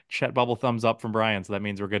chat bubble thumbs up from Brian, so that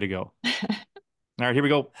means we're good to go. All right, here we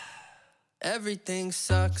go. Everything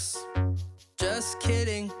sucks. Just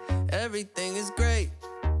kidding. Everything is great.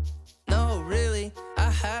 No, really, I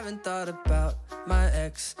haven't thought about my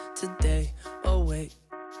ex today. Oh, wait.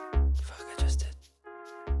 Fuck, I just did.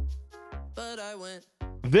 But I went.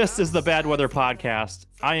 This is the Bad Weather Podcast.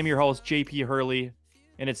 I am your host, JP Hurley,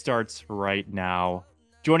 and it starts right now.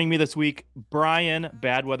 Joining me this week, Brian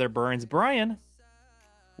Bad Weather Burns. Brian,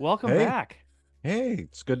 welcome Hey, back. hey,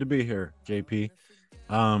 it's good to be here, JP.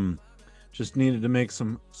 Um, just needed to make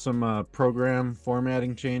some program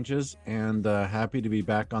formatting changes, and happy to be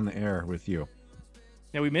back on the air with you.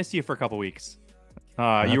 Yeah, we missed you for a couple weeks. You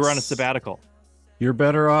were on a That's sabbatical. You're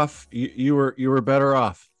better off. You were better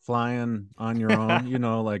off flying on your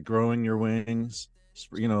own. Like growing your wings.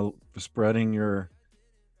 Spreading your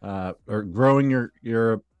or growing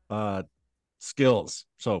your skills.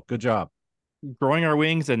 So good job. Growing our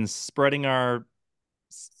wings and spreading Yeah, our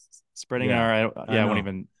I I won't know.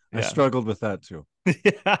 even I yeah. struggled with that too.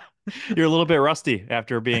 Yeah. You're a little bit rusty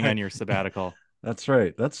after being on your sabbatical. That's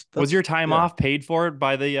right. Was your That's time yeah. off paid for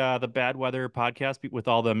by the Bad Weather Podcast with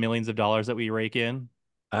all the millions of dollars that we rake in?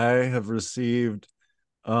 I have received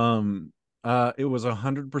it was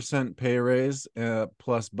 100% pay raise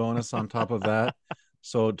plus bonus on top of that.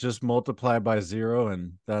 So just multiply by zero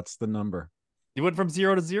and that's the number. You went from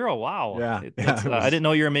 0 to 0. Wow. Yeah. Yeah, That's it I was didn't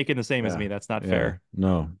know you were making the same as yeah. me. That's not Yeah. fair.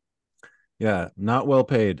 No. Yeah, not well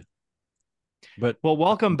paid, but Well,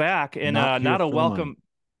 welcome back, and not here for the money.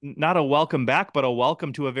 not a welcome back, but a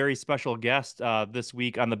welcome to a very special guest this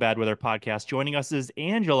week on the Bad Weather Podcast. Joining us is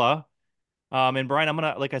Angela. And Brian, I'm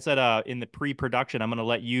gonna, like I said, in the pre-production, I'm gonna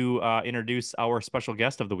let you introduce our special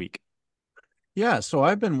guest of the week. Yeah, so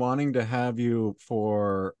I've been wanting to have you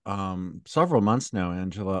for several months now,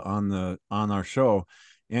 Angela, on our show.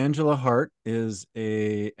 Angela Hart is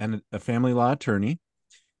a family law attorney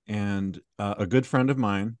and a good friend of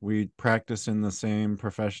mine. We practice in the same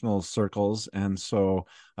professional circles, and so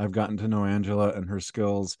I've gotten to know Angela and her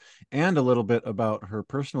skills and a little bit about her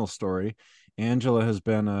personal story. Angela has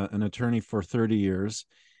been an attorney for 30 years,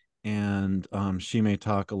 and she may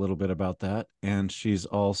talk a little bit about that. And she's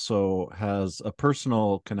also has a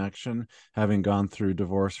personal connection, having gone through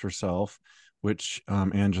divorce herself, which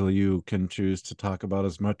Angela, you can choose to talk about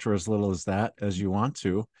as much or as little as that as you want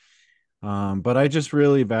to. But I just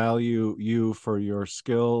really value you for your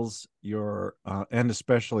skills, your and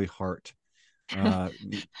especially heart. Uh,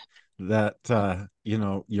 that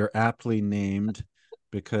you're aptly named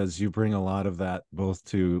because you bring a lot of that both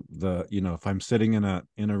to if I'm sitting in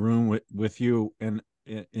a room with you in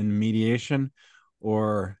mediation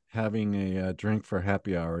or having a drink for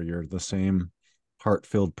happy hour, you're the same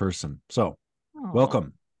heart-filled person. So Oh,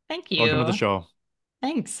 welcome. thank Welcome to the you. show.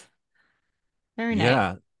 Thanks. Very nice.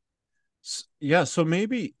 Yeah. Yeah, so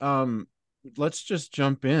maybe let's just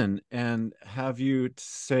jump in and have you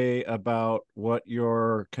say about what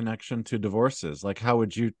your connection to divorce is. Like, how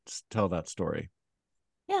would you tell that story?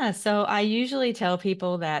 Yeah, so I usually tell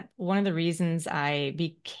people that one of the reasons I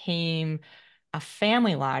became a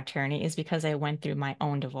family law attorney is because I went through my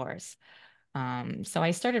own divorce. So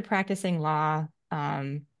I started practicing law,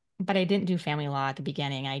 but I didn't do family law at the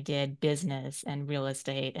beginning. I did business and real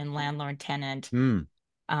estate and landlord tenant. Hmm.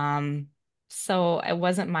 Um, so it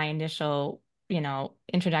wasn't my initial,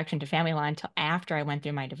 introduction to family law until after I went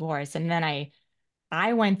through my divorce. And then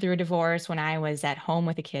I went through a divorce when I was at home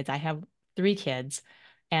with the kids. I have three kids.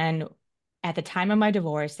 And at the time of my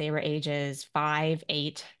divorce, they were ages 5,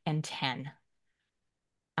 8, and 10.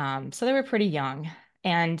 So they were pretty young.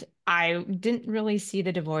 And I didn't really see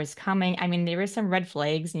the divorce coming. I mean, there were some red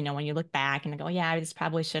flags, when you look back and go, yeah, I just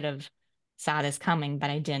probably should have saw this coming, but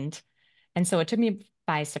I didn't. And so it took me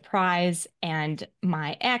by surprise. And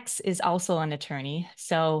my ex is also an attorney.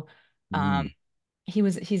 So um, Hmm.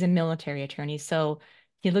 he's a military attorney. So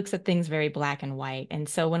he looks at things very black and white. And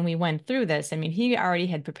so when we went through this, I mean, he already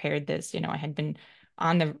had prepared this, I had been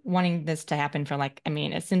on the wanting this to happen for like, I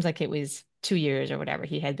mean, it seems like it was 2 years or whatever.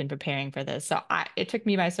 He had been preparing for this. So it took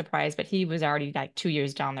me by surprise, but he was already like 2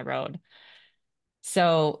 years down the road.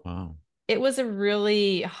 So Wow. it was a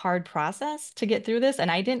really hard process to get through this. And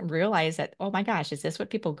I didn't realize that, oh my gosh, is this what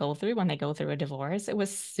people go through when they go through a divorce? It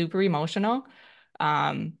was super emotional,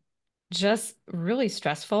 um, just really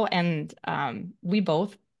stressful. And we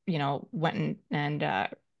both, went and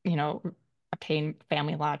you know, obtained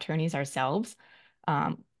family law attorneys ourselves.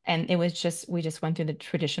 And it was just, we just went through the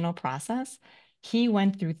traditional process. He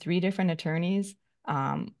went through three different attorneys,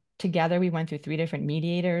 together. We went through 3 different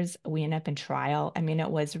mediators. We ended up in trial. I mean, it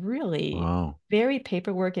was really Wow. very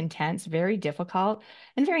paperwork intense, very difficult,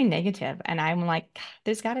 and very negative. And I'm like,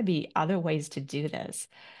 there's got to be other ways to do this.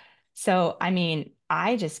 So, I mean,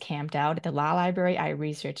 I just camped out at the law library. I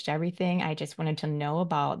researched everything. I just wanted to know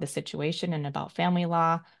about the situation and about family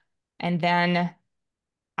law. And then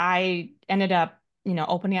I ended up,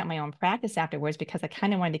 opening up my own practice afterwards because I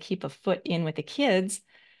kind of wanted to keep a foot in with the kids,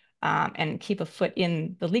 and keep a foot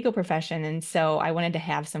in the legal profession. And so I wanted to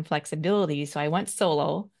have some flexibility. So I went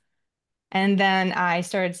solo. And then I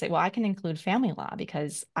started to say, well, I can include family law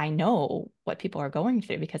because I know what people are going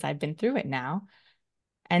through because I've been through it now.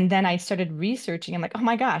 And then I started researching. I'm like, oh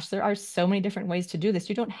my gosh, there are so many different ways to do this.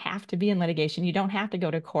 You don't have to be in litigation. You don't have to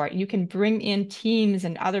go to court. You can bring in teams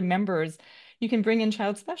and other members. You can bring in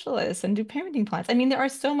child specialists and do parenting plans. I mean, there are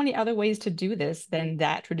so many other ways to do this than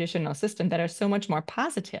that traditional system that are so much more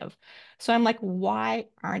positive. So I'm like, why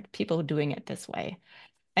aren't people doing it this way?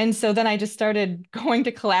 And so then I just started going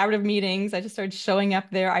to collaborative meetings. I just started showing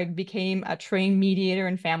up there. I became a trained mediator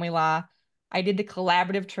in family law. I did the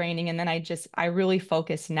collaborative training, and then I really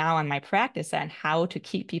focus now on my practice and how to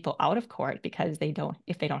keep people out of court because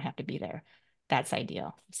if they don't have to be there, that's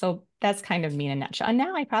ideal. So that's kind of me in a nutshell. And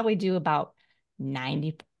now I probably do about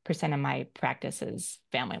 90% of my practice is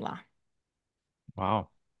family law. Wow.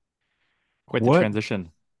 Quite the What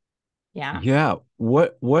transition. Yeah. Yeah.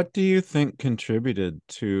 What do you think contributed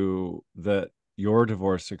to that your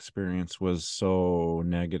divorce experience was so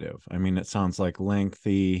negative? I mean, it sounds like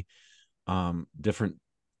lengthy, different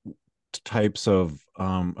types of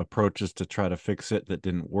approaches to try to fix it that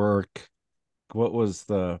didn't work. What was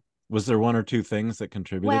there one or two things that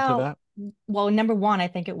contributed to Well, that? well, number one, I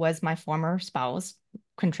think it was my former spouse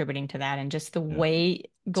contributing to that and just the Yeah. way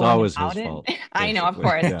It's going always his about it. fault, I know, of basically.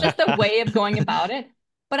 course, Yeah. just the way of going about it.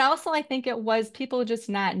 But also, I think it was people just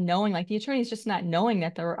not knowing, like the attorneys just not knowing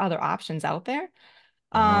that there were other options out there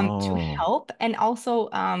to Oh. help. And also,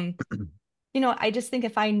 I just think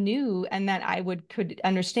if I knew and that I could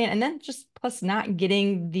understand, and then just plus not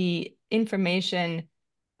getting the information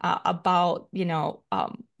about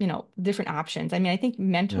different options. I mean, I think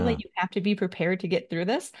mentally Yeah. you have to be prepared to get through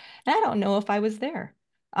this, and I don't know if I was there.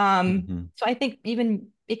 Hmm. So I think even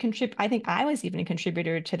I think I was even a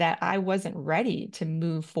contributor to that. I wasn't ready to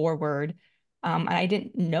move forward, and I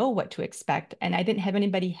didn't know what to expect, and I didn't have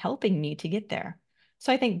anybody helping me to get there.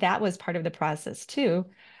 So I think that was part of the process too.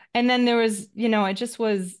 And then there was, it just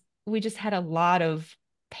was, we just had a lot of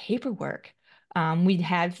paperwork. We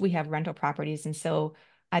have rental properties, and so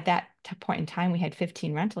at that point in time, we had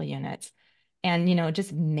 15 rental units. And,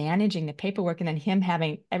 just managing the paperwork and then him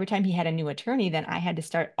having, every time he had a new attorney, then I had to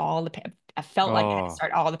start I felt like I had to Oh,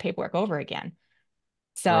 start all the paperwork over again.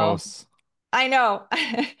 So gross. I know.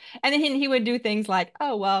 And then he would do things like,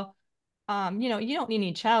 oh, well, you don't need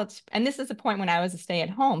any and this is the point when I was a stay at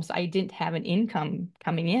home, so I didn't have an income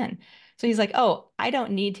coming in. So he's like, oh, I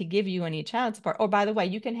don't need to give you any child support. Oh, by the way,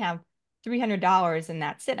 you can have $300 and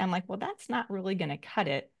that's it. I'm like, well, that's not really going to cut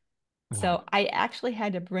it. So I actually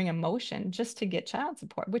had to bring a motion just to get child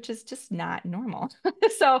support, which is just not normal.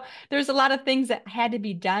 So there's a lot of things that had to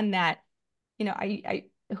be done that,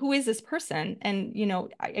 who is this person? And,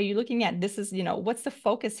 are you looking at this is, what's the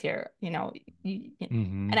focus here?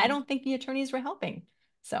 Hmm. And I don't think the attorneys were helping.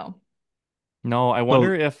 So, No, I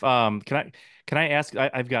wonder So if can I ask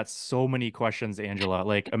I've got so many questions, Angela,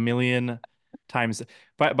 like a million times.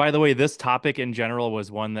 By the way, this topic in general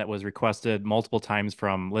was one that was requested multiple times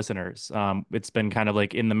from listeners. It's been kind of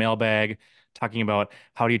like in the mailbag talking about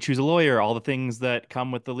how do you choose a lawyer, all the things that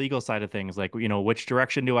come with the legal side of things, like which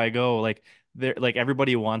direction do I go? Like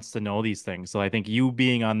everybody wants to know these things. So I think you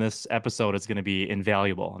being on this episode is going to be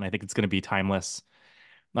invaluable, and I think it's going to be timeless.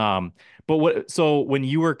 Um, so when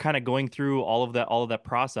you were kind of going through all of that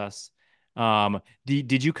process,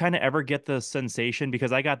 did you kind of ever get the sensation,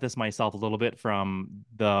 because I got this myself a little bit from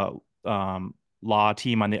the law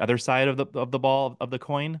team on the other side of the ball of the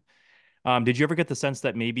coin. Did you ever get the sense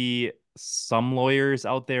that maybe some lawyers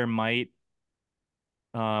out there might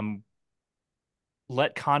um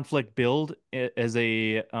let conflict build as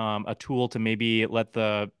a tool to maybe let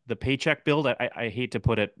the paycheck build? I hate to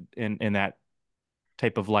put it in that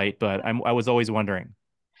type of light, but I was always wondering.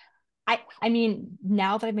 I mean,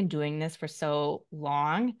 now that I've been doing this for so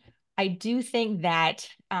long, I do think that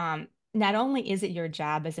not only is it your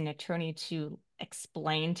job as an attorney to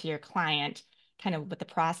explain to your client kind of what the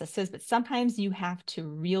process is, but sometimes you have to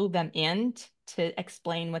reel them in to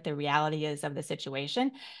explain what the reality is of the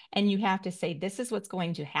situation. And you have to say, this is what's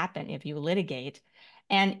going to happen if you litigate.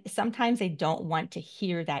 And sometimes they don't want to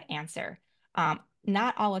hear that answer.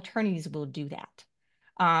 Not all attorneys will do that.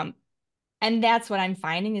 And that's what I'm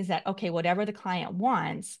finding is that, okay, whatever the client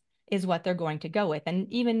wants is what they're going to go with. And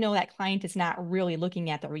even though that client is not really looking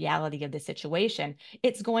at the reality of the situation,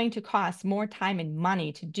 it's going to cost more time and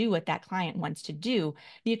money to do what that client wants to do.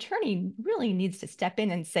 The attorney really needs to step in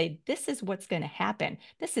and say, this is what's going to happen.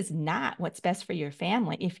 This is not what's best for your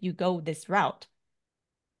family if you go this route.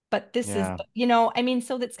 But this is, Yeah. I mean,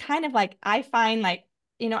 so that's kind of like, I find like,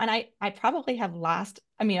 and I probably have lost,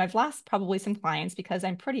 I've lost probably some clients because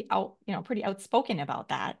I'm pretty outspoken about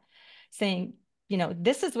that, saying,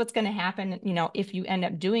 this is what's going to happen, if you end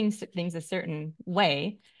up doing things a certain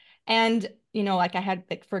way. And, like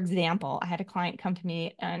like, for example, I had a client come to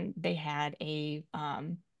me and they had a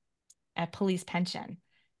police pension.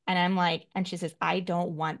 And I'm like, and she says, I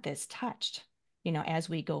don't want this touched, as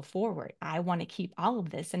we go forward. I want to keep all of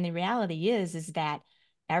this. And the reality is that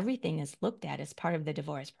everything is looked at as part of the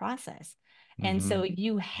divorce process. And so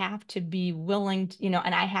you have to be willing to,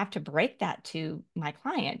 and I have to break that to my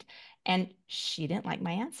client. And she didn't like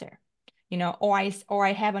my answer, or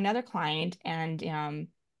I have another client and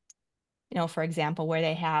for example, where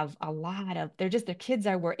they have a lot of, their kids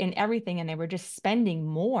were in everything and they were just spending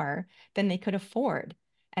more than they could afford.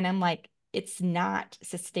 And I'm like, it's not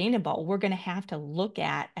sustainable. We're going to have to look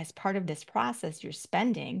at, as part of this process, your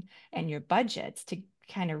spending and your budgets to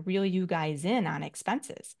kind of reel you guys in on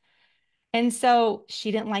expenses. And so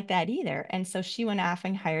she didn't like that either. And so she went off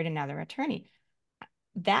and hired another attorney.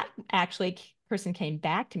 That actually person came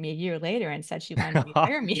back to me a year later and said she wanted to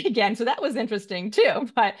hire me again. So that was interesting too.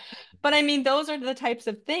 But I mean, those are the types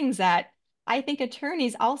of things that I think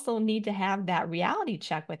attorneys also need to have that reality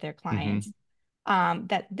check with their clients.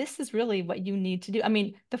 That this is really what you need to do. I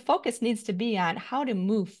mean, the focus needs to be on how to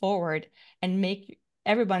move forward and make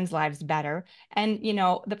everyone's lives better. And,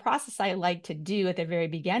 the process I like to do at the very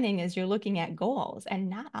beginning is you're looking at goals, and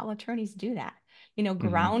not all attorneys do that.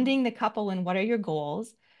 Grounding the couple in what are your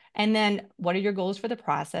goals? And then what are your goals for the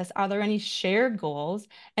process? Are there any shared goals?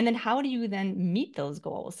 And then how do you then meet those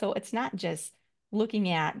goals? So it's not just looking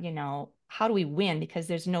at, how do we win? Because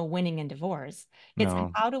there's no winning in divorce. It's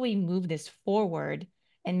No. how do we move this forward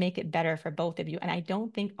and make it better for both of you? And I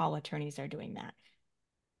don't think all attorneys are doing that.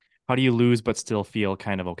 How do you lose but still feel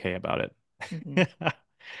kind of okay about Mhm.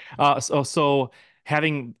 it? So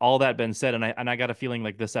having all that been said, and I got a feeling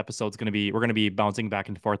like this episode's we're gonna be bouncing back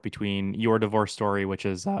and forth between your divorce story, which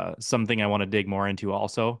is something I want to dig more into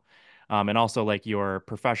also, and also like your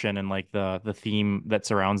profession and like the theme that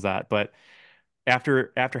surrounds that. But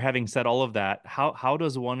after having said all of that, how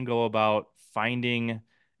does one go about finding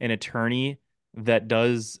an attorney that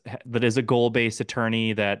is a goal-based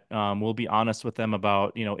attorney that will be honest with them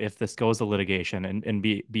about, if this goes to litigation and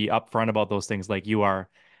be upfront about those things like you are?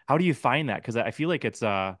 How do you find that? Because I feel like it's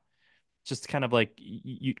just kind of like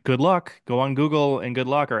good luck, go on Google and good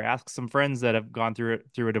luck, or ask some friends that have gone through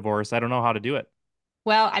a divorce. I don't know how to do it.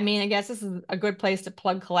 Well, I mean, I guess this is a good place to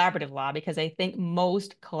plug collaborative law because I think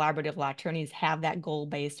most collaborative law attorneys have that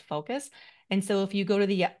goal-based focus. And so if you go to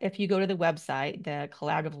the website, the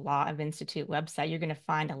Collaborative Law of Institute website, you're going to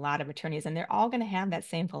find a lot of attorneys and they're all going to have that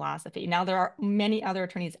same philosophy. Now, there are many other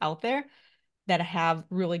attorneys out there that have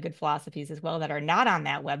really good philosophies as well that are not on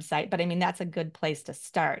that website, but I mean, that's a good place to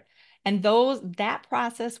start. And that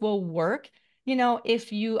process will work,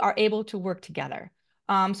 if you are able to work together.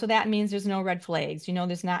 So that means there's no red flags.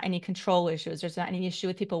 There's not any control issues. There's not any issue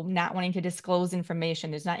with people not wanting to disclose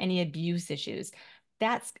information. There's not any abuse issues.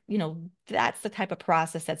 That's the type of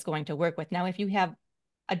process that's going to work with. Now, if you have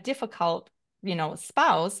a difficult,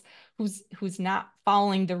 spouse who's not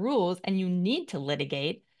following the rules and you need to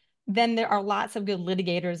litigate, then there are lots of good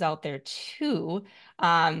litigators out there too.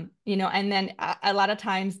 And then a lot of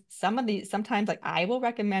times, sometimes like I will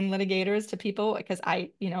recommend litigators to people because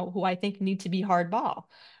who I think need to be hardball.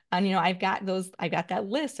 And, I've got that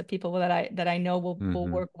list of people that I know will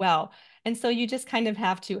work well. And so you just kind of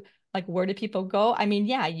have to, like, where do people go? I mean,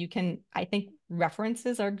 yeah, I think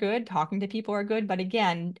references are good, talking to people are good, but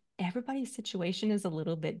again, everybody's situation is a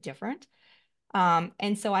little bit different.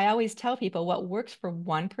 And so I always tell people what works for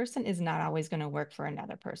one person is not always going to work for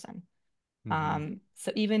another person.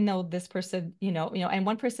 So even though this person, and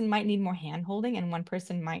one person might need more hand holding and one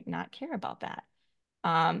person might not care about that.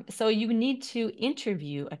 So you need to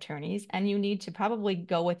interview attorneys and you need to probably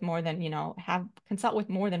go with more than, consult with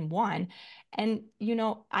more than one. And,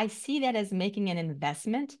 I see that as making an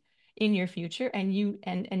investment in your future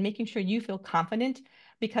and making sure you feel confident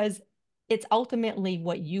because it's ultimately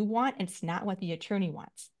what you want. And it's not what the attorney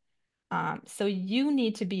wants. So you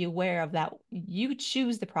need to be aware of that. You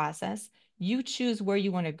choose the process. You choose where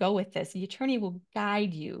you want to go with this. The attorney will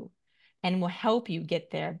guide you and will help you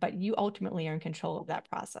get there, but you ultimately are in control of that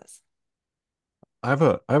process. I have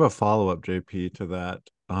a follow-up, JP, to that,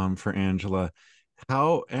 for Angela.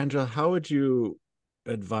 Angela, how would you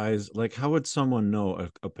advise, like, how would someone know,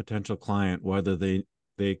 a potential client, whether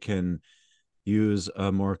they can use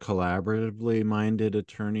a more collaboratively minded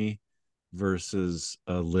attorney versus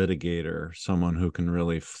a litigator, someone who can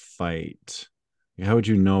really fight? How would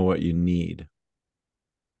you know what you need?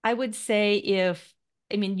 I would say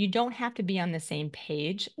I mean, you don't have to be on the same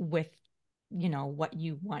page with, what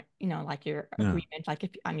you want, like your Yeah, agreement, like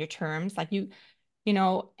if on your terms, like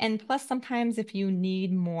and plus sometimes if you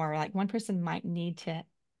need more, like one person might need to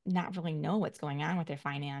not really know what's going on with their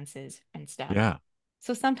finances and stuff. yeah,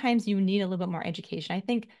 So sometimes you need a little bit more education. I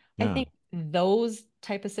yeah. think those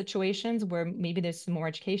type of situations where maybe there's some more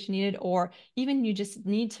education needed, or even you just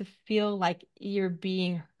need to feel like you're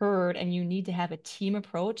being heard and you need to have a team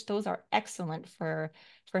approach, those are excellent for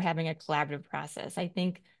having a collaborative process. I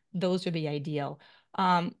think those would be ideal.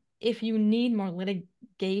 If you need more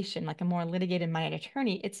litigation, like a more litigated minded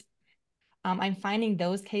attorney, I'm finding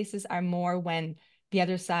those cases are more when the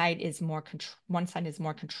other side is one side is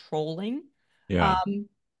more controlling. Yeah. Um,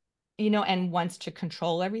 and wants to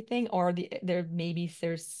control everything, or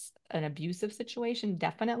there's an abusive situation,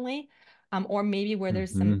 definitely, or maybe where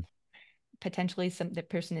there's some Hmm. potentially the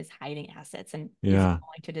person is hiding assets and isn't Yeah.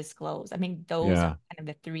 willing to disclose. I mean, those are Yeah. kind of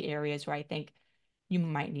the three areas where I think you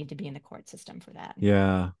might need to be in the court system for that.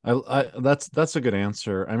 Yeah. That's a good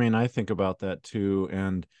answer. I mean, I think about that too.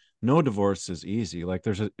 And no divorce is easy. Like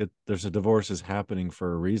there's a divorce is happening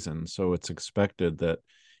for a reason. So it's expected that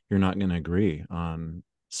you're not going to agree on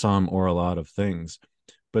some or a lot of things.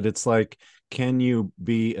 But it's like, can you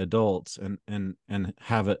be adults and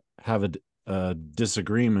have a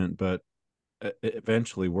disagreement, but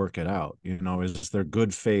eventually work it out? Is there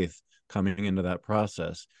good faith coming into that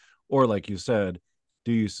process? Or like you said,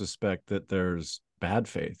 do you suspect that there's bad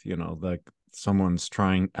faith, like someone's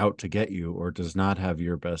trying out to get you or does not have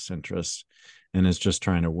your best interests and is just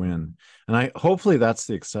trying to win? And I hopefully that's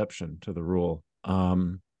the exception to the rule.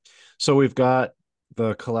 So we've got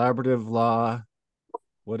the collaborative law.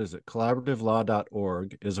 What is it?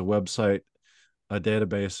 Collaborativelaw.org is a website, a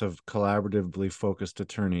database of collaboratively focused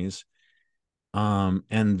attorneys. And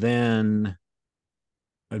then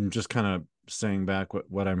I'm just kind of saying back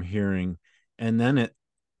what I'm hearing. And then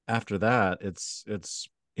after that, it's It's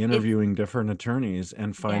interviewing different attorneys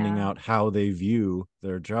and finding Yeah. out how they view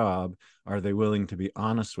their job. Are they willing to be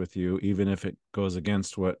honest with you, even if it goes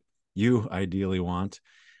against what you ideally want?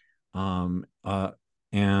 Um, uh,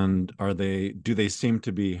 and do they seem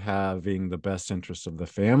to be having the best interest of the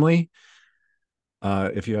family,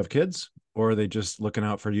 if you have kids, or are they just looking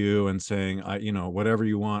out for you and saying, whatever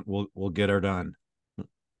you want, we'll get her done?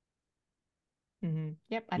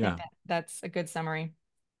 Yep, I think Yeah. that's a good summary.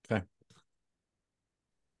 Okay.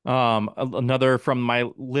 Another from my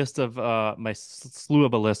list of my slew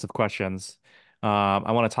of a list of questions.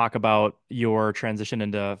 I want to talk about your transition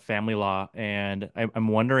into family law, and I'm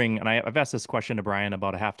wondering, and I've asked this question to Brian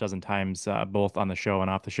about a half dozen times, both on the show and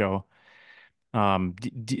off the show.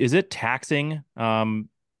 Is it taxing,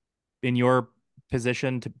 in your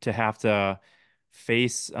position to have to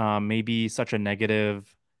face, maybe such a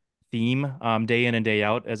negative theme, day in and day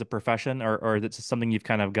out as a profession, or is it just something you've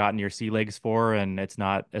kind of gotten your sea legs for and it's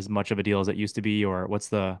not as much of a deal as it used to be, or what's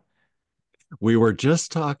the We were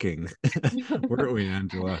just talking, weren't we,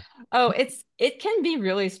 Angela? Oh, it can be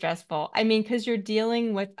really stressful. I mean, because you're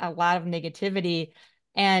dealing with a lot of negativity,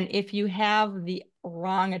 and if you have the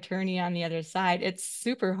wrong attorney on the other side, it's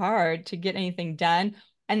super hard to get anything done.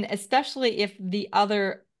 And especially if the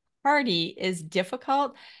other party is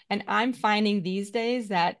difficult. And I'm finding these days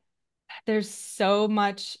that there's so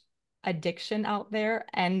much addiction out there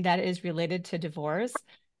and that is related to divorce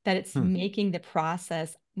that it's Hmm. making the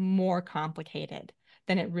process more complicated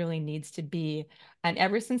than it really needs to be. And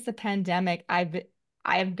ever since the pandemic,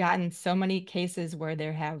 I've gotten so many cases where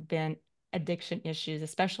there have been addiction issues,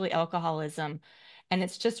 especially alcoholism. And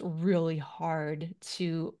it's just really hard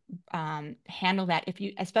to handle that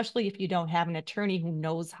especially if you don't have an attorney who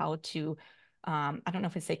knows how to, I don't know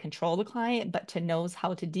if I say control the client, but to knows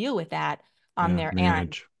how to deal with that on Yeah, their end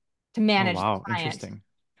manage. to Oh manage the wow, client. interesting.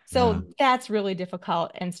 Yeah. So that's really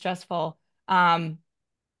difficult and stressful.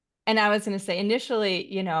 And I was going to say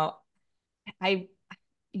initially, I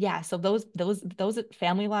yeah, so those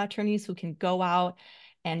family law attorneys who can go out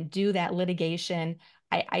and do that litigation,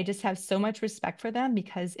 I just have so much respect for them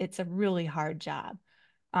because it's a really hard job.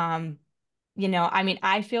 Um, I mean,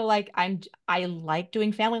 I feel like I like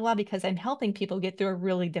doing family law because I'm helping people get through a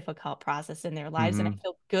really difficult process in their lives, and I Hmm.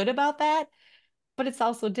 feel good about that, but it's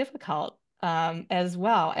also difficult. as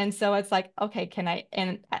well. And so it's like, okay,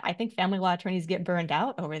 and I think family law attorneys get burned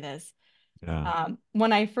out over this. Yeah.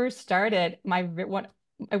 When I first started, it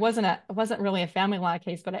wasn't really a family law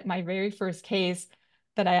case, but my very first case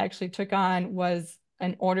that I actually took on was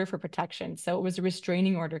an order for protection. So it was a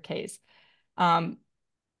restraining order case. Um,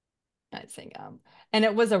 I think, and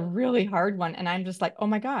it was a really hard one. And I'm just like, oh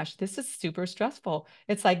my gosh, this is super stressful.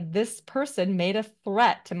 It's like this person made a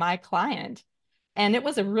threat to my client, and it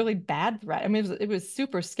was a really bad threat. I mean, it was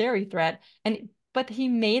super scary threat. But he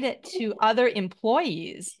made it to other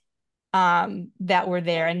employees that were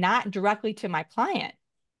there and not directly to my client.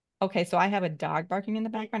 Okay, so I have a dog barking in the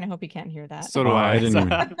background. I hope you can't hear that. So do I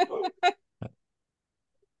I.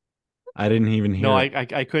 I didn't even No, hear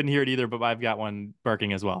it. I couldn't hear it either, but I've got one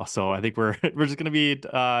barking as well. So I think we're just gonna be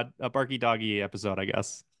a barky doggy episode, I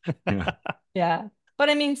guess. Yeah. Yeah. But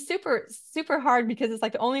I mean, super, super hard because it's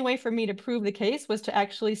like the only way for me to prove the case was to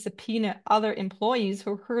actually subpoena other employees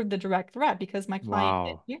who heard the direct threat because my client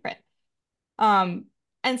didn't Wow. hear it. Um,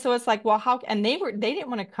 and so it's like, well, and they didn't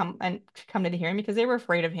want to come to the hearing because they were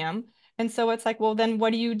afraid of him. And so it's like, well, then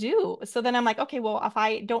what do you do? So then I'm like, okay, well, if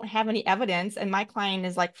I don't have any evidence and my client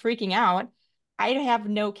is like freaking out, I have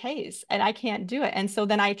no case and I can't do it. And so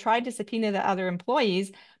then I tried to subpoena the other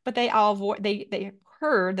employees, but they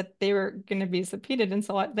heard that they were going to be subpoenaed, and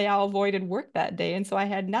so they all avoided work that day, and so I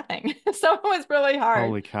had nothing. So it was really hard.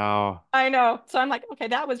 Holy cow. I know. So I'm like, okay,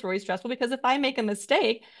 that was really stressful because if I make a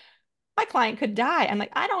mistake, my client could die. I'm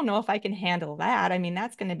like, I don't know if I can handle that. I mean,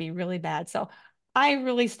 that's going to be really bad. So I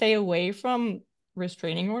really stay away from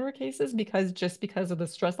restraining order cases because of the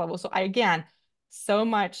stress level. So I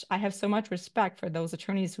have so much respect for those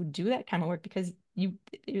attorneys who do that kind of work because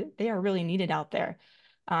they are really needed out there.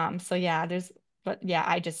 So yeah,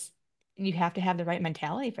 you have to have the right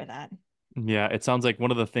mentality for that. Yeah, it sounds like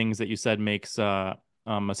one of the things that you said makes a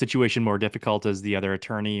situation more difficult is the other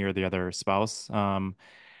attorney or the other spouse.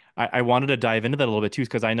 I wanted to dive into that a little bit too,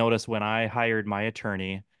 because I noticed when I hired my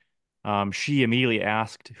attorney, she immediately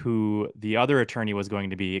asked who the other attorney was going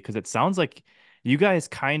to be, because it sounds like you guys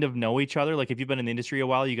kind of know each other. Like if you've been in the industry a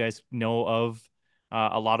while, you guys know of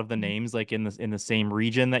a lot of the names like in the same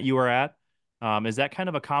region that you were at. Is that kind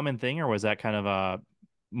of a common thing, or was that kind of a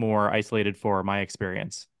more isolated for my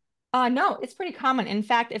experience? No, it's pretty common. In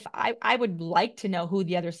fact, if I would like to know who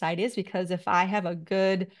the other side is, because if I have a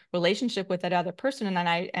good relationship with that other person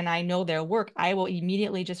and I know their work, I will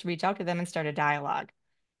immediately just reach out to them and start a dialogue.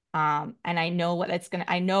 And I know what it's gonna.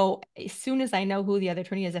 I know as soon as I know who the other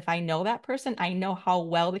attorney is, if I know that person, I know how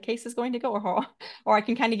well the case is going to go, or I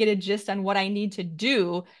can kind of get a gist on what I need to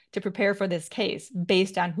do to prepare for this case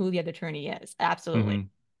based on who the other attorney is. Absolutely, Hmm.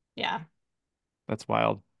 yeah. That's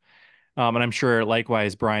wild. And I'm sure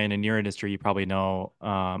likewise, Brian, in your industry, you probably know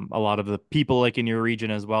a lot of the people like in your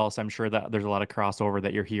region as well. So I'm sure that there's a lot of crossover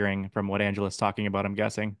that you're hearing from what Angela's talking about, I'm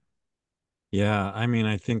guessing. Yeah, I mean,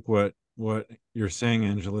 I think what you're saying,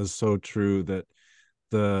 Angela, is so true that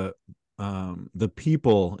the the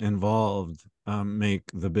people involved make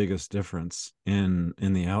the biggest difference in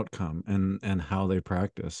the outcome and how they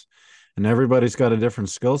practice. And everybody's got a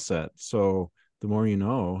different skill set. So the more you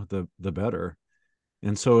know, the better.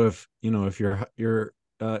 And so if if you're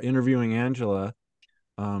interviewing Angela,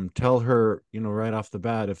 tell her right off the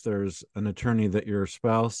bat if there's an attorney that your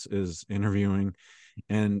spouse is interviewing,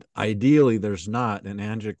 and ideally there's not, and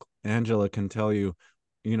Angela can tell you,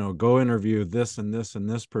 go interview this and this and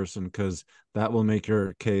this person, because that will make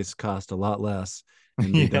your case cost a lot less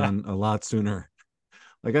and be Yeah. done a lot sooner.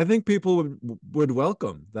 Like, I think people would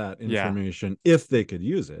welcome that Yeah. information if they could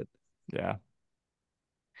use it. Yeah.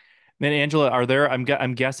 And Angela, are there,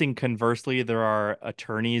 I'm guessing conversely, there are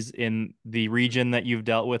attorneys in the region that you've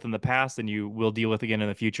dealt with in the past and you will deal with again in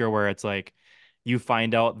the future where it's like you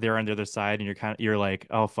find out they're on the other side and you're like,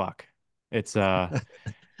 oh fuck. It's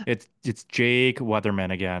it's Jake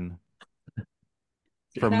Weatherman again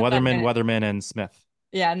from Not that I'm gonna, Weatherman and Smith.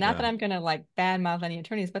 yeah, not that Yeah. I'm gonna like badmouth any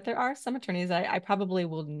attorneys, but there are some attorneys I probably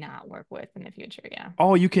will not work with in the future. Yeah.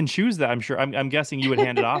 Oh, you can choose that. I'm sure. I'm guessing you would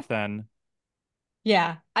hand it off then.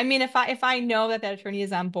 Yeah. I mean, if I know that that attorney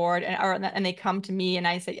is on board and they come to me and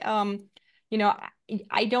I say,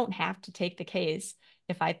 I don't have to take the case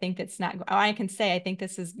if I think that's not, or I can say, I think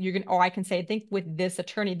this is, you're going to, or I can say, I think with this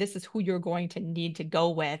attorney, this is who you're going to need to go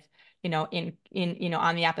with, on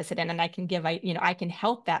the opposite end. And I can I can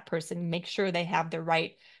help that person make sure they have the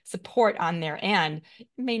right support on their end. It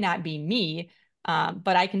may not be me,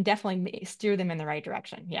 but I can definitely steer them in the right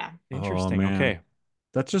direction. Yeah. Oh Interesting. man, Okay.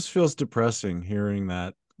 that just feels depressing hearing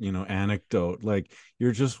that, anecdote. Like,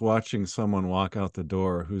 you're just watching someone walk out the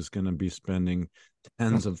door who's going to be spending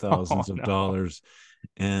tens of Oh thousands of no. dollars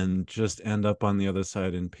and just end up on the other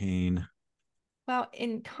side in pain. Well,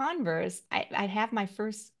 in Converse, I have my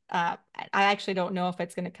first, I actually don't know if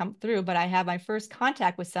it's going to come through, but I have my first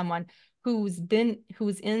contact with someone who's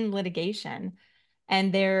in litigation,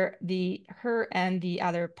 and her and the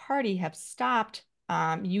other party have stopped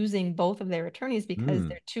using both of their attorneys because Mm.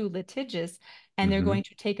 they're too litigious, and they're Mm-hmm. going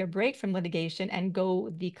to take a break from litigation and go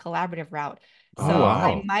the collaborative route. Oh, So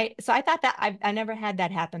wow. I thought that I never had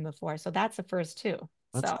that happen before. So that's the first too.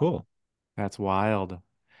 That's So. cool. That's wild.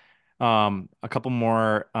 A couple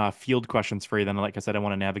more field questions for you. Then, like I said, I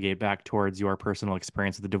want to navigate back towards your personal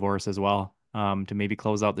experience with the divorce as well, to maybe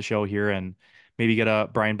close out the show here and maybe get a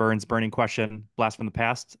Brian Burns burning question, blast from the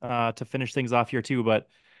past, to finish things off here too. But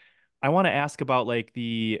I want to ask about like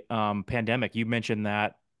the pandemic. You mentioned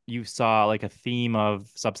that you saw like a theme of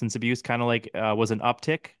substance abuse, kind of like was an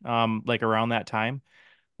uptick, like around that time.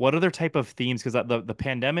 What other type of themes? Because the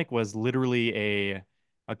pandemic was literally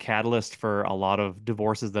a catalyst for a lot of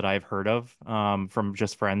divorces that I've heard of, from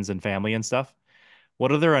just friends and family and stuff.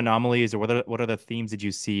 What other anomalies or what other themes did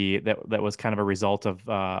you see that was kind of a result of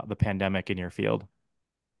the pandemic in your field?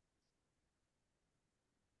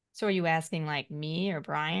 So are you asking like me or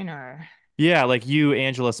Brian or? Yeah, like you,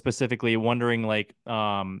 Angela, specifically wondering like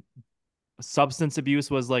substance abuse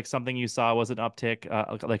was like something you saw was an uptick,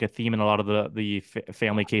 like a theme in a lot of the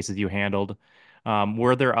family cases you handled.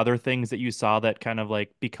 Were there other things that you saw that kind of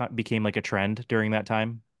like became like a trend during that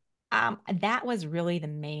time? That was really the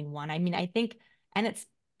main one. I mean, I think, and it's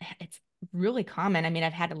really common. I mean,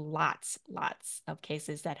 I've had lots of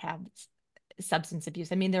cases that have substance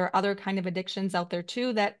abuse. I mean, there are other kind of addictions out there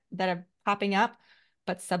too that are popping up,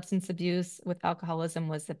 but substance abuse with alcoholism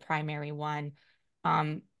was the primary one.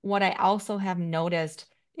 What I also have noticed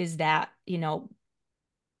is that,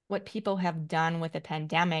 what people have done with the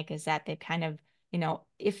pandemic is that they kind of,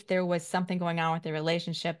 if there was something going on with the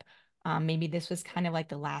relationship, maybe this was kind of like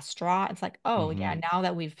the last straw. It's like, oh yeah, Hmm. now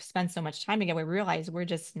that we've spent so much time together, we realize we're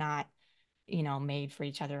just not, made for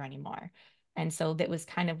each other anymore. And so that was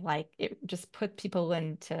kind of like it just put people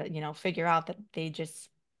into, figure out that they just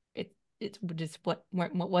it's just what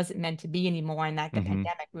wasn't meant to be anymore, and that the Hmm.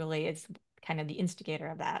 pandemic really is kind of the instigator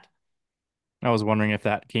of that. I was wondering if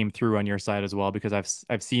that came through on your side as well, because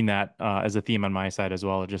I've seen that as a theme on my side as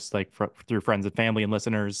well, just like through friends and family and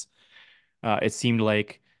listeners. It seemed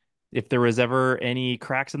like if there was ever any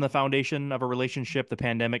cracks in the foundation of a relationship, the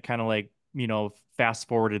pandemic kind of like, fast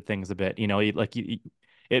forwarded things a bit.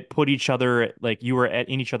 It put each other like you were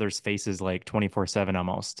in each other's faces like 24/7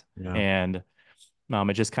 almost. Yeah. And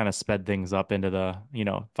it just kind of sped things up into the,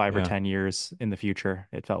 5 or Yeah. 10 years in the future,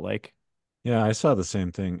 it felt like. Yeah. I saw the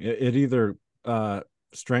same thing. It either uh,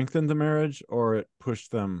 strengthened the marriage or it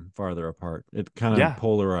pushed them farther apart. It kind of Yeah.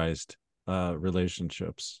 polarized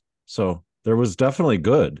relationships. So there was definitely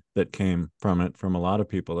good that came from it from a lot of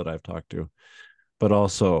people that I've talked to, but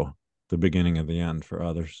also the beginning of the end for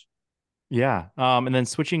others. Yeah. And then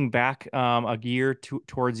switching back a gear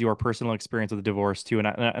towards your personal experience with the divorce too,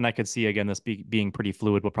 and I could see again this being pretty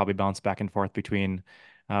fluid. We'll probably bounce back and forth between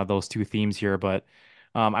those two themes here, but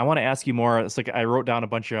I want to ask you more. It's like I wrote down a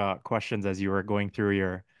bunch of questions as you were going through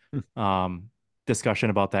your um, discussion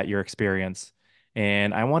about that your experience,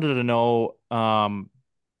 and I wanted to know.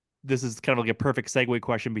 This is kind of like a perfect segue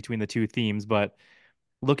question between the two themes, but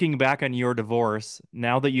looking back on your divorce,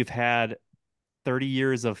 now that you've had 30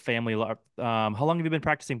 years of family law. How long have you been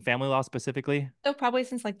practicing family law specifically? So probably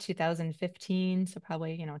since like 2015. So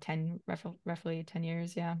probably, 10, roughly 10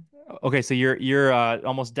 years. Yeah. Okay, so you're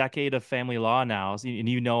almost decade of family law now, and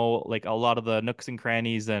you know like a lot of the nooks and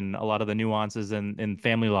crannies and a lot of the nuances in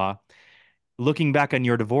family law. Looking back on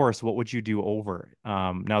your divorce, what would you do over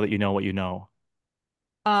now that you know what you know?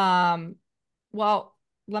 Um, well,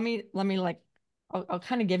 let me like, I'll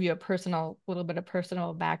kind of give you a little bit of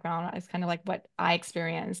personal background. It's kind of like what I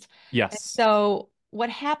experienced. And Yes. so what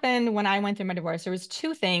happened when I went through my divorce, there was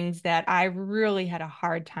two things that I really had a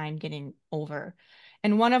hard time getting over.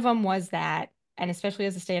 And one of them was that, and especially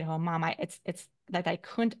as a stay-at-home mom, it's that I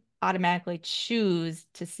couldn't automatically choose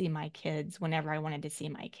to see my kids whenever I wanted to see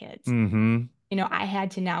my kids. Mm-hmm. I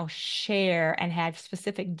had to now share and have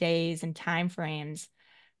specific days and time frames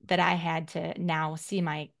that I had to now see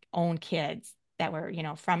my own kids that were,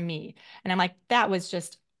 from me. And I'm like, that was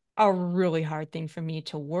just a really hard thing for me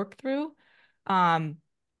to work through. Um,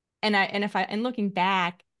 and looking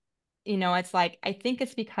back, it's like I think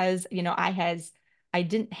it's because, I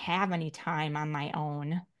didn't have any time on my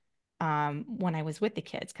own when I was with the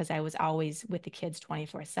kids because I was always with the kids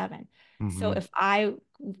 24/7. So Mm-hmm. if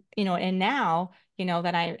and now,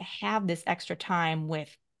 that I have this extra time with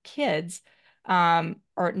kids,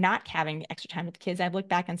 or not having extra time with the kids, I've looked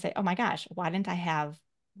back and say, oh my gosh, why didn't I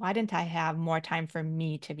have more time for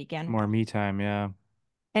me to begin More with? me time. Yeah.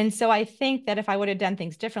 And so I think that if I would have done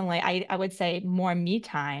things differently, I would say more me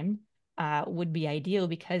time would be ideal,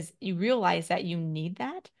 because you realize that you need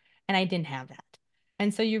that. And I didn't have that.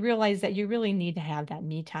 And so you realize that you really need to have that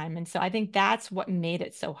me time. And so I think that's what made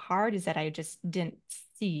it so hard, is that I just didn't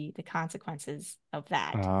see the consequences of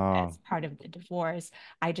that as Oh. part of the divorce.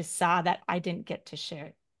 I just saw that I didn't get to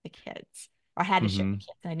share the kids, or had to share the Mm-hmm. kids,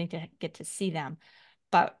 and I didn't get to see them.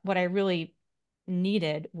 But what I really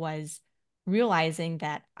needed was realizing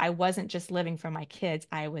that I wasn't just living for my kids.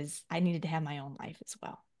 I needed to have my own life as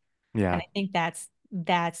well. And Yeah. I think that's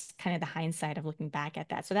kind of the hindsight of looking back at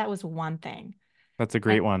that. So that was one thing. That's a And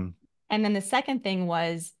great one. and then the second thing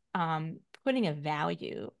was putting a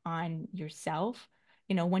value on yourself.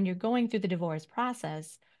 When you're going through the divorce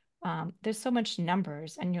process, there's so much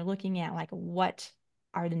numbers, and you're looking at like, what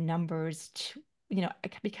are the numbers to,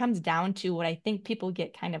 it becomes down to what I think people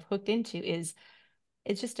get kind of hooked into is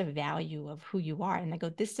it's just a value of who you are. And they go,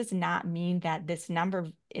 this does not mean that this number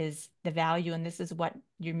is the value and this is what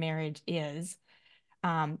your marriage is.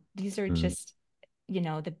 These are Mm. just,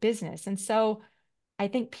 the business. And so I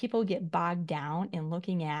think people get bogged down in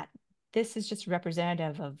looking at, this is just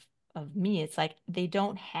representative of me. It's like they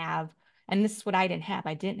don't have, and this is what I didn't have.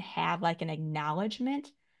 I didn't have like an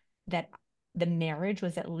acknowledgement that the marriage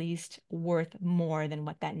was at least worth more than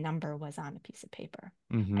what that number was on a piece of paper.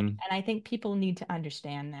 Mm-hmm. And I think people need to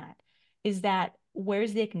understand that, is that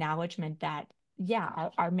where's the acknowledgement that, yeah,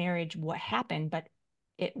 our marriage, what happened, but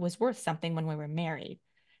it was worth something when we were married.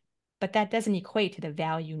 But that doesn't equate to the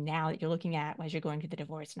value now that you're looking at as you're going through the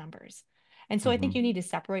divorce numbers. And so I Mm-hmm. think you need to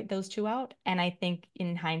separate those two out. And I think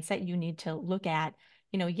in hindsight, you need to look at,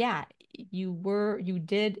 yeah, you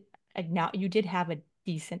did have a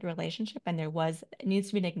decent relationship, and it needs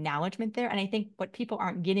to be an acknowledgement there. And I think what people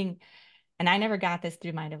aren't getting, and I never got this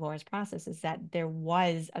through my divorce process, is that there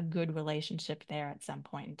was a good relationship there at some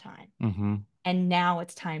point in time. Mm-hmm. And now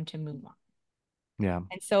it's time to move on. Yeah.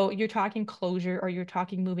 And so you're talking closure, or you're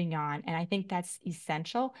talking moving on. And I think that's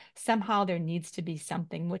essential. Somehow there needs to be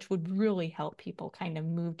something which would really help people kind of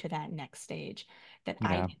move to that next stage that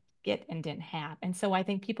I Yeah. didn't get and didn't have. And so I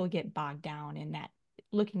think people get bogged down in that,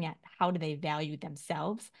 looking at how do they value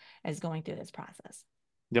themselves as going through this process.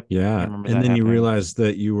 Yep. I Yeah. remember And that then you happening. realize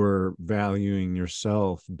that you were valuing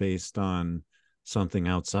yourself based on something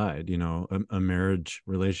outside, a marriage,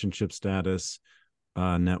 relationship status,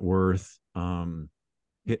 net worth, Mhm.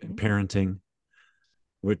 parenting,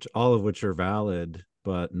 which all of which are valid,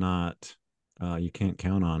 but not, you can't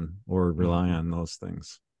count on or rely Mm-hmm. on those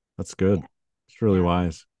things. That's good. Yeah. It's really Yeah.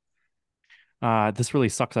 wise. This really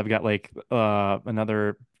sucks. I've got like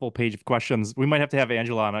another full page of questions. We might have to have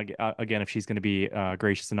Angela on again if she's going to be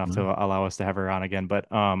gracious enough to Mhm. allow us to have her on again. But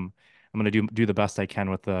I'm going to do the best I can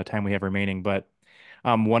with the time we have remaining. But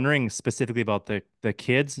I'm wondering specifically about the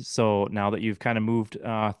kids. So now that you've kind of moved,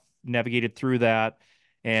 navigated through that,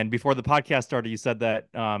 and before the podcast started, you said that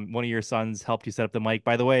one of your sons helped you set up the mic.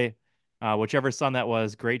 By the way, whichever son that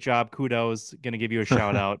was, great job. Kudos. Gonna give you a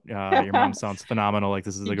shout out. Your mom sounds phenomenal. Like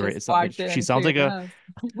this is You a great. just walked She in sounds too. like a.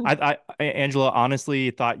 Yes. Angela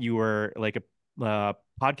honestly thought you were like a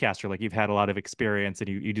podcaster. Like you've had a lot of experience and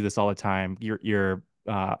you do this all the time. Your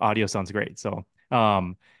audio sounds great. So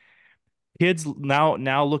kids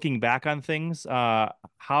now looking back on things,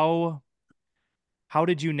 how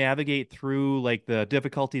did you navigate through like the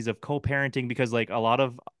difficulties of co-parenting? Because like a lot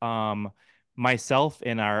of myself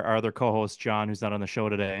and our other co-host John, who's not on the show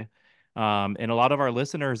today, and a lot of our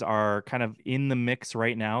listeners are kind of in the mix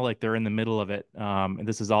right now, like they're in the middle of it. And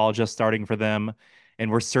this is all just starting for them, and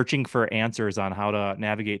we're searching for answers on how to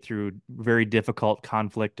navigate through very difficult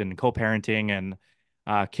conflict and co-parenting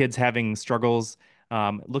and kids having struggles.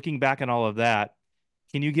 Looking back on all of that,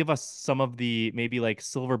 can you give us some of the maybe like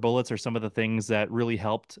silver bullets or some of the things that really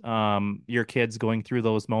helped your kids going through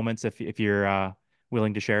those moments if you're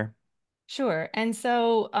willing to share? Sure. And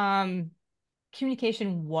so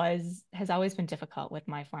communication has always been difficult with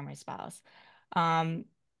my former spouse. Um,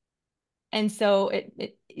 and so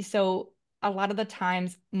so a lot of the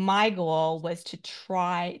times my goal was to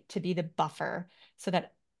try to be the buffer so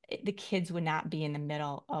that the kids would not be in the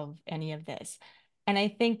middle of any of this. And I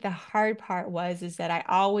think the hard part is that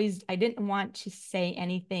I didn't want to say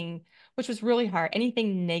anything, which was really hard,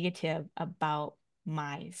 anything negative about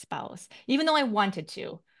my spouse, even though I wanted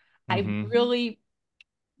to. I Mm-hmm. really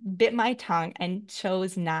bit my tongue and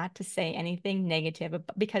chose not to say anything negative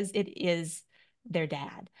because it is their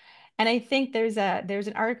dad. And I think there's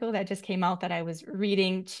an article that just came out that I was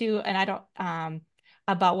reading too, and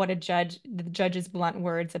about what the judge's blunt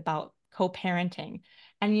words about co-parenting.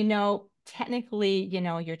 And, technically,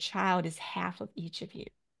 your child is half of each of you.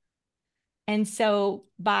 And so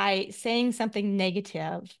by saying something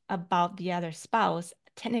negative about the other spouse,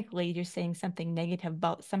 technically you're saying something negative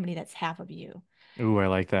about somebody that's half of you. Ooh, I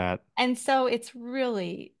like that. And so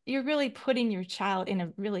you're really putting your child in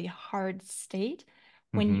a really hard state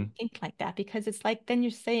when you Hmm. think like that, because it's like, then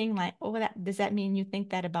you're saying like, oh, does that mean you think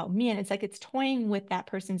that about me? And it's like, it's toying with that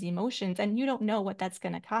person's emotions and you don't know what that's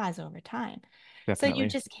going to cause over time. So you Definitely.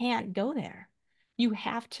 just can't go there. You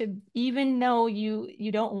have to, even though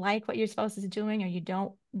you don't like what your spouse is doing or you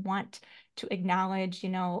don't want to acknowledge,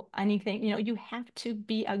 anything, you have to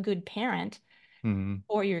be a good parent Hmm.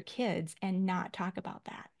 for your kids and not talk about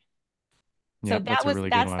that. So Yep, that's a really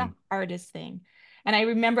good that's the one. hardest thing. And I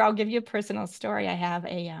remember, I'll give you a personal story. I have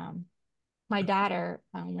my daughter,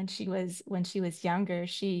 when she was younger,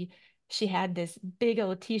 she had this big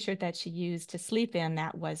old t-shirt that she used to sleep in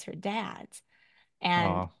that was her dad's. And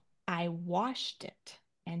Oh. I washed it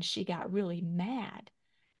and she got really mad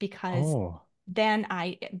because Oh. then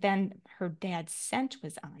her dad's scent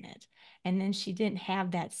was on it. And then she didn't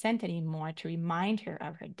have that scent anymore to remind her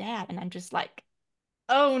of her dad. And I'm just like,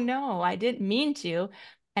 oh no, I didn't mean to.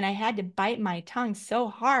 And I had to bite my tongue so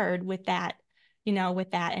hard with that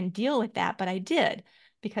and deal with that. But I did,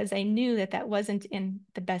 because I knew that that wasn't in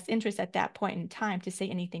the best interest at that point in time to say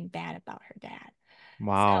anything bad about her dad.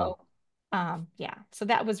 Wow. So, yeah, so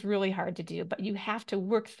that was really hard to do, but you have to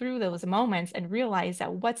work through those moments and realize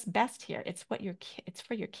that what's best here, it's for your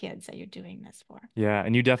kids that you're doing this for. Yeah,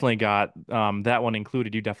 and you definitely got that one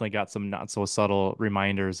included. You definitely got some not so subtle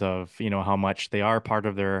reminders of, how much they are part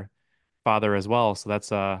of their father as well. So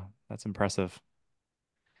that's impressive.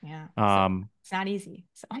 Yeah. So Um, it's not easy.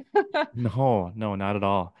 So no, no, not at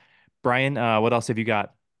all. Brian, what else have you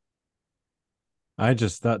got?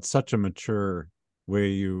 That's such a mature way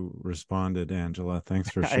you responded, Angela. Thanks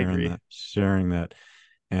for I agree. sharing that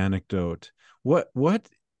anecdote. What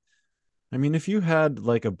I mean, if you had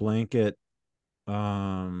like a blanket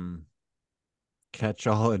um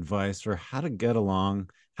catch-all advice for how to get along,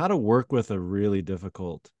 how to work with a really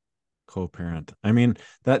difficult co-parent. I mean,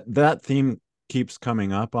 that theme keeps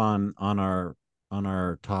coming up on our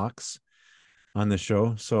talks on the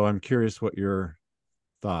show. So I'm curious what your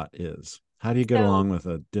thought is. How do you get so along with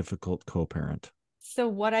a difficult co-parent? So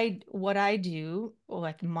what I do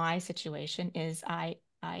with my situation is I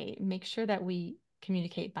make sure that we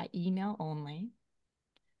communicate by email only.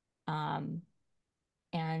 Um,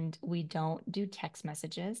 and we don't do text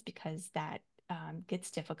messages because that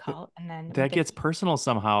gets Th- difficult. And then That gets personal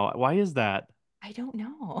somehow. Why is that? I don't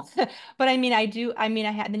know. But I mean, I do. I mean,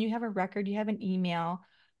 then you have a record, you have an email.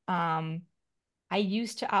 Um, I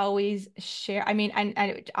used to always share. I mean,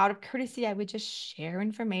 out of courtesy, I would just share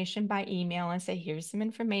information by email and say, here's some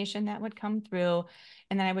information that would come through.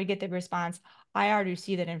 And then I would get the response, I already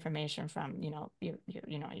see that information from,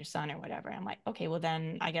 your son or whatever. I'm like, okay, well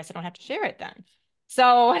then I guess I don't have to share it then.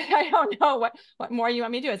 So I don't know what more you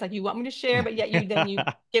want me to do. It's like you want me to share, but yet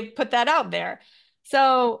you put that out there.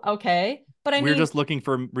 So okay. But I We're mean, just looking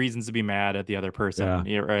for reasons to be mad at the other person. Yeah.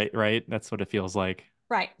 Yeah, right, right. That's what it feels like.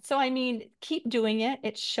 right. So, I mean, keep doing it.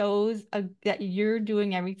 It shows that you're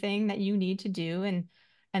doing everything that you need to do, and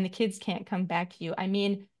the kids can't come back to you. I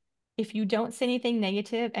mean, if you don't say anything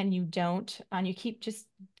negative and you keep just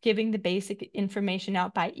giving the basic information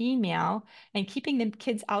out by email and keeping the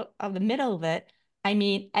kids out of the middle of it, I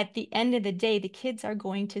mean, at the end of the day, the kids are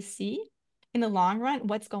going to see in the long run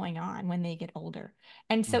what's going on when they get older.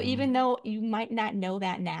 And so, Hmm. even though you might not know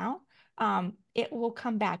that now, it will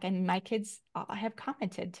come back. And my kids have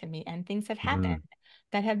commented to me, and things have happened Mm,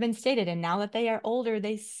 that have been stated. And now that they are older,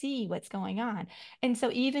 they see what's going on. And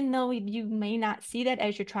so, even though you may not see that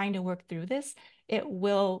as you're trying to work through this, it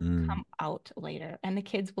will mm, come out later, and the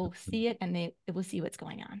kids will see it, and they will see what's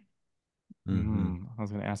going on. mm-hmm, I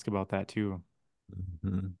was going to ask about that too.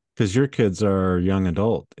 mm-hmm. Because your kids are young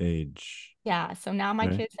adult age, Yeah. So now my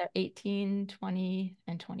right? kids are 18, 20,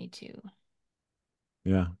 and 22.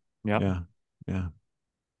 Yeah, Yep. yeah, yeah.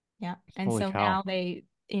 Yeah. And Holy so cow.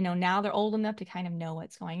 now they're old enough to kind of know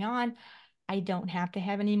what's going on. I don't have to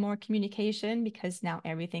have any more communication because now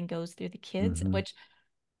everything goes through the kids, Mm-hmm,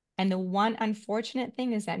 and the one unfortunate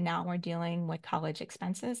thing is that now we're dealing with college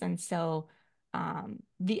expenses. And so and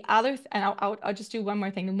I'll just do one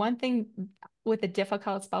more thing. The one thing with a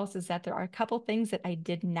difficult spouse is that there are a couple things that I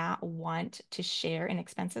did not want to share in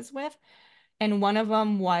expenses with. And one of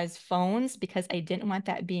them was phones, because I didn't want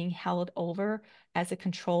that being held over as a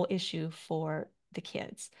control issue for the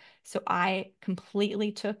kids. So I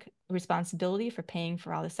completely took responsibility for paying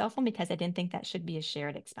for all the cell phone because I didn't think that should be a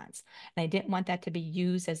shared expense. And I didn't want that to be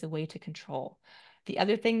used as a way to control. The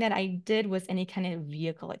other thing that I did was any kind of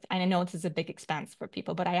vehicle. And I know this is a big expense for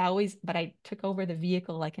people, but I took over the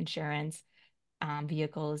vehicle like insurance,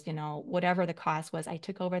 vehicles, whatever the cost was, I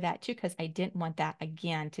took over that too because I didn't want that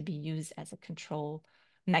again to be used as a control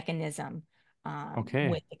mechanism Okay.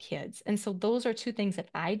 with the kids. And so those are two things that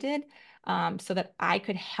I did so that I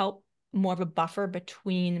could help more of a buffer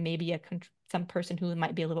between maybe some person who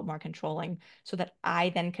might be a little bit more controlling so that I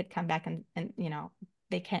then could come back and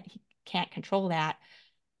they can't control that.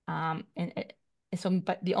 But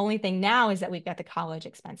the only thing now is that we've got the college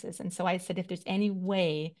expenses. And so I said, if there's any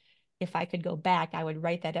way, if I could go back, I would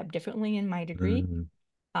write that up differently in my degree. Mm.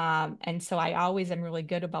 And so I always am really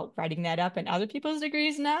good about writing that up in other people's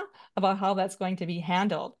degrees now about how that's going to be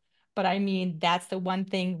handled. But I mean, that's the one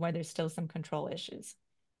thing where there's still some control issues.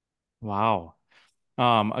 Wow.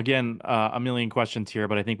 Again, a million questions here,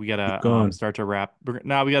 but I think we Keep gotta going. start to wrap.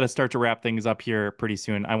 Now we gotta start to wrap things up here pretty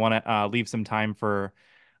soon. I want to leave some time for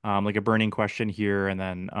like a burning question here, and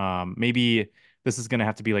then maybe this is gonna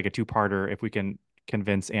have to be like a two-parter if we can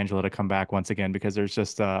convince Angela to come back once again because there's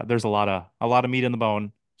just there's a lot of meat in the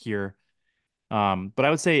bone here. But I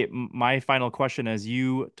would say my final question is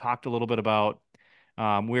you talked a little bit about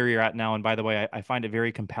where you're at now, and by the way, I find it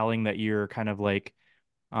very compelling that you're kind of like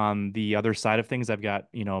on the other side of things. I've got,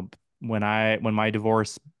 when my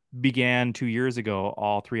divorce began 2 years ago,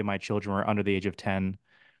 all three of my children were under the age of 10.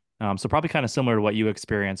 So probably kind of similar to what you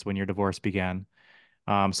experienced when your divorce began.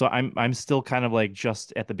 So I'm still kind of like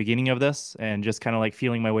just at the beginning of this and just kind of like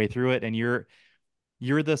feeling my way through it. And you're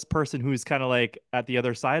this person who's kind of like at the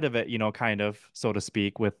other side of it, kind of, so to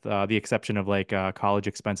speak, with the exception of like college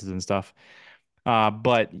expenses and stuff.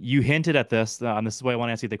 But you hinted at this, and this is why I want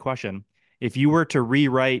to ask you the question. If you were to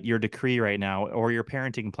rewrite your decree right now or your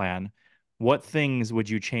parenting plan, what things would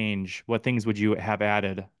you change? What things would you have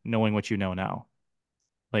added knowing what you know now?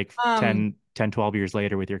 Like Um, 12 years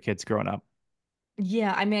later with your kids growing up.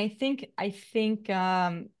 yeah, I mean, I think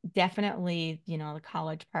definitely, the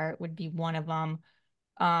college part would be one of them.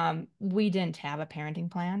 We didn't have a parenting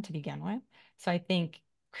plan to begin with. So I think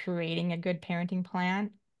creating a good parenting plan,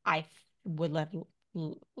 I would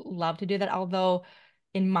love to do that. Although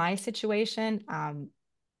in my situation,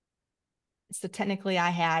 so technically I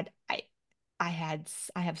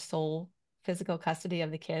have sole physical custody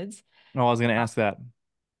of the kids. Oh, I was going to Uh, ask that.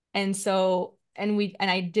 And so, and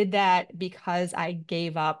I did that because I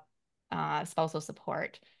gave up spousal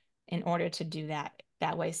support in order to do that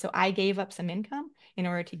way. So I gave up some income in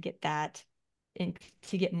order to get that in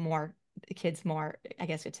to get more the kids more, I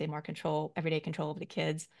guess you'd say more control, everyday control of the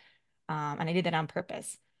kids. And I did that on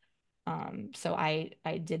purpose. So I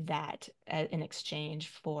did that in exchange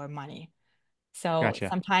for money. So Gotcha.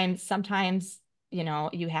 sometimes,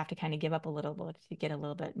 you have to kind of give up a little bit to get a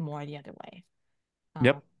little bit more the other way. Um,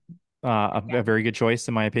 Yep. A yeah. very good choice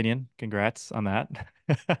in my opinion. Congrats on that.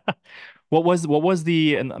 What was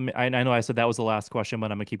the, and I know I said that was the last question,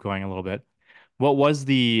 but I'm gonna keep going a little bit. What was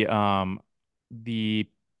the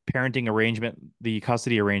parenting arrangement, the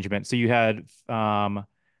custody arrangement? So you had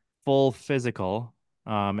full physical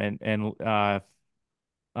and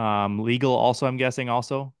legal also, I'm guessing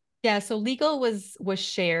also. Yeah, so legal was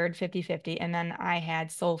shared 50-50, and then I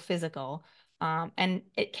had sole physical. And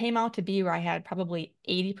it came out to be where I had probably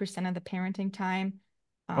 80% of the parenting time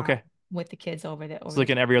uh, Okay. with the kids over the So over like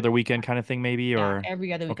the an every other weekend kind of thing maybe yeah, or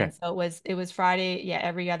every other okay. weekend. So it was Friday, yeah,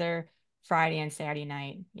 every other Friday and Saturday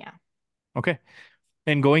night. Yeah. Okay.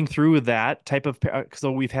 And going through that type of,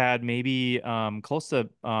 so we've had maybe close to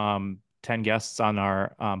 10 guests on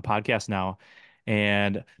our podcast now,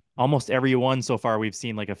 and almost everyone so far we've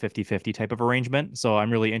seen like a 50-50 type of arrangement. So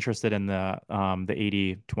I'm really interested in the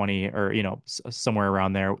 80-20 or somewhere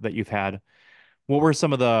around there that you've had. What were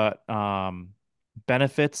some of the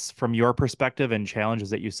benefits from your perspective and challenges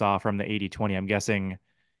that you saw from the 80-20? I'm guessing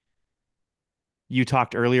you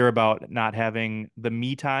talked earlier about not having the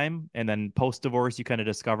me time, and then post divorce, you kind of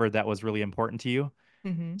discovered that was really important to you.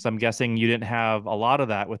 hmm So I'm guessing you didn't have a lot of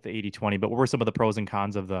that with the 80-20, but what were some of the pros and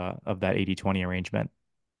cons of that 80-20 arrangement?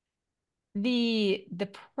 The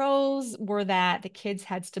pros were that the kids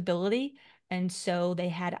had stability, and so they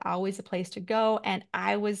had always a place to go. And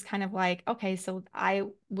I was kind of like, okay, so I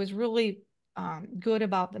was really good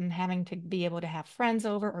about them having to be able to have friends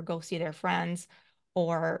over or go see their friends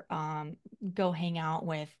or go hang out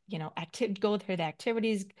with, go through the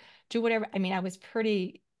activities, do whatever. I mean, I was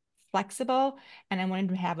pretty flexible, and I wanted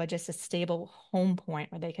to have just a stable home point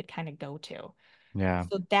where they could kind of go to. Yeah.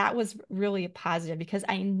 So that was really a positive because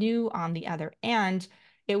I knew on the other end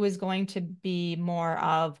it was going to be more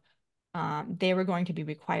of they were going to be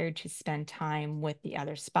required to spend time with the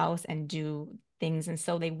other spouse and do things. And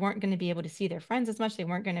so they weren't going to be able to see their friends as much. They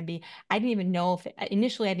weren't going to be, I didn't even know if,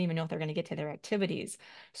 initially, I didn't even know if they're going to get to their activities.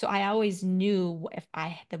 So I always knew if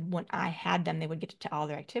when I had them, they would get to all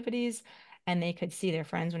their activities and they could see their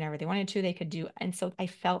friends whenever they wanted to, they could do. And so I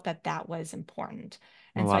felt that that was important.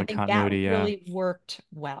 A And so lot I of think that continuity. Yeah. really worked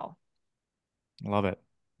well. Love it.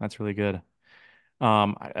 That's really good.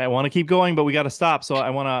 I want to keep going, but we got to stop. So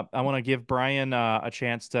I want to give Brian a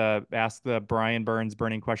chance to ask the Brian Burns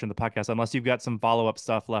burning question of the podcast, unless you've got some follow-up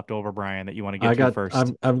stuff left over, Brian, that you want to get to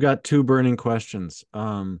first. I've got two burning questions.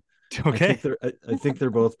 Okay. I think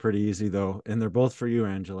they're both pretty easy though, and they're both for you,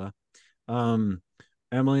 Angela.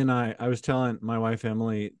 Emily and I was telling my wife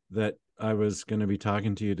Emily that I was going to be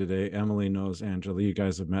talking to you today. Emily knows Angela. You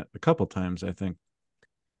guys have met a couple times, I think.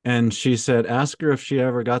 And she said, ask her if she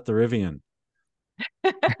ever got the Rivian.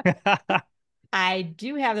 I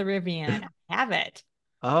do have the Rivian. I have it.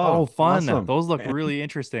 Oh, fun. Awesome. Those look really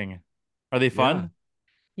interesting. Are they fun?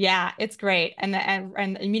 Yeah, it's great. And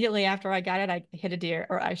immediately after I got it, I hit a deer,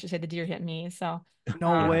 or I should say the deer hit me. So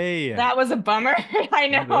No way. that was a bummer. I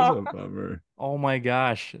That is know. a bummer. Oh my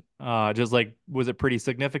gosh. Just like, was it pretty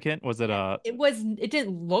significant? Was it It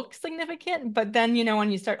didn't look significant, but then,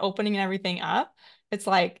 when you start opening everything up, it's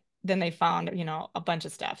like, then they found, a bunch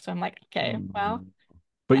of stuff. So I'm like, okay, well,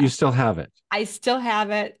 But yeah. you still have it. I still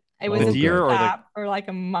have it. It was the in deer or the shop for like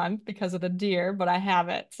a month because of the deer, but I have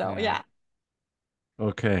it. So yeah.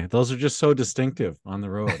 Okay. Those are just so distinctive on the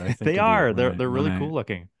road. I think they of you are. when They're really cool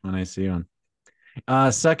looking. when I see one.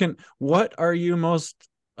 Second, what are you most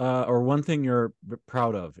or one thing you're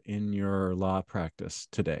proud of in your law practice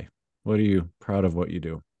today? What are you proud of what you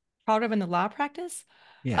do? Proud of in the law practice?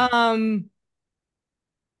 Yeah.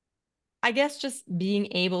 I guess just being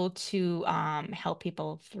able to help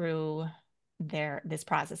people through this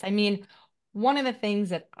process. I mean, one of the things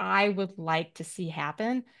that I would like to see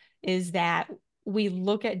happen is that we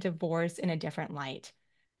look at divorce in a different light.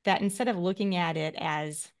 That instead of looking at it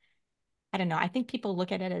as, I don't know, I think people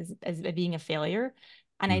look at it as being a failure,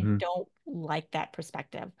 and I don't like that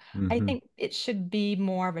perspective. I think it should be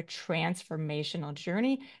more of a transformational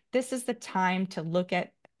journey. This is the time to look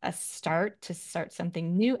at to start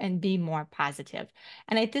something new and be more positive.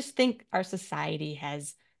 And I just think our society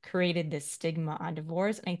has created this stigma on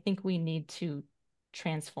divorce, and I think we need to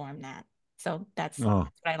transform that. So that's what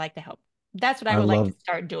I like to help. That's what I would like to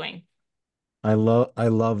start doing. I love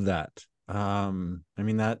that. I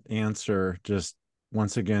mean, that answer just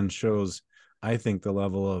once again shows, I think, the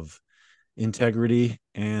level of integrity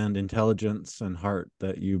and intelligence and heart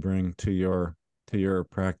that you bring to your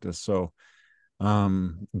practice. So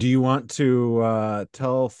do you want to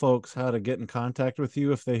tell folks how to get in contact with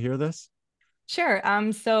you if they hear this? Sure.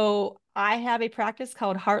 So I have a practice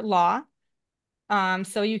called Heart Law.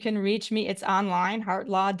 So you can reach me. It's online,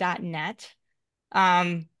 heartlaw.net.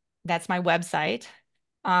 That's my website.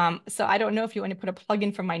 So I don't know if you want to put a plug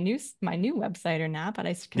in for my new website or not, but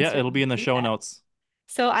I can. Yeah, it'll be in the show notes.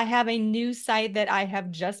 So I have a new site that I have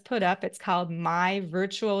just put up. It's called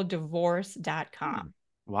myvirtualdivorce.com.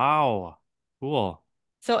 Wow. Cool.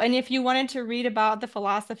 So, and if you wanted to read about the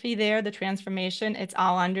philosophy there, the transformation, it's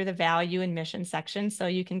all under the value and mission section. So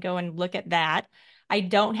you can go and look at that. I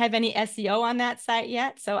don't have any SEO on that site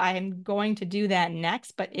yet, so I am going to do that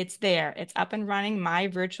next, but it's there. It's up and running,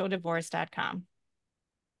 myvirtualdivorce.com.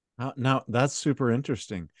 Now, that's super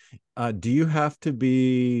interesting. Do you have to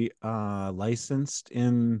be licensed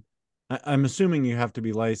in, I'm assuming you have to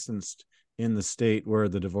be licensed in the state where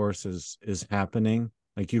the divorce is happening?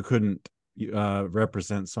 Like you couldn't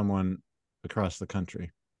represent someone across the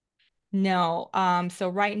country? So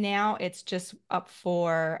right now it's just up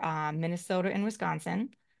for Minnesota and Wisconsin.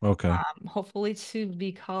 Okay. Hopefully to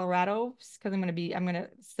be Colorado, because I'm going to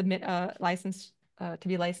submit a license to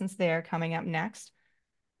be licensed there coming up next.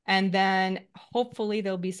 And then hopefully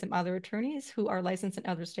there'll be some other attorneys who are licensed in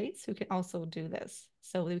other states who can also do this.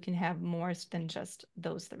 So we can have more than just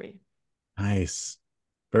those three. Nice.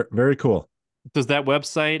 Very cool. Does that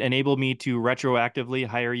website enable me to retroactively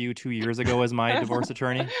hire you 2 years ago as my divorce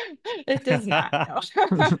attorney? It does not. No.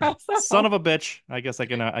 Son of a bitch. I guess I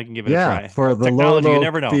can give it a try. For the Technology, low you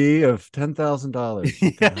never know. fee of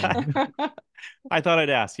 $10,000. I thought I'd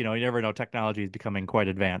ask. You never know. Technology is becoming quite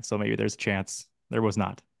advanced, so maybe there's a chance. There was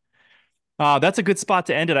not. That's a good spot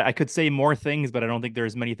to end it. I could say more things, but I don't think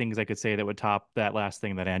there's many things I could say that would top that last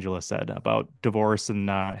thing that Angela said about divorce and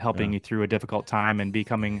helping you through a difficult time and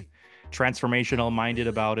becoming transformational minded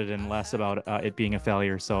about it and less about it being a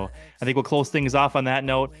failure. So I think we'll close things off on that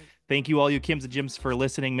note. Thank you, all you Kims and Jims, for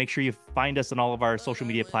listening. Make sure you find us on all of our social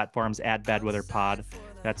media platforms at Bad Weather Pod.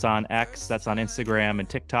 That's on X, that's on Instagram and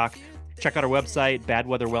TikTok. Check out our website,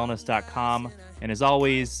 badweatherwellness.com. And as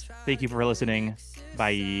always, thank you for listening.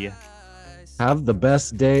 Bye. Have the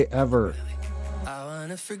best day ever. I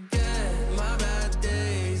wanna forget my bad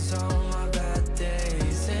days, all my bad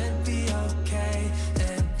days, and be okay,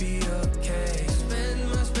 and be okay. Spend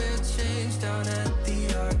my spare change down at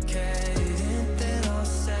the arcade, and then I'll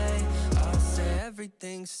say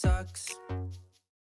everything sucks.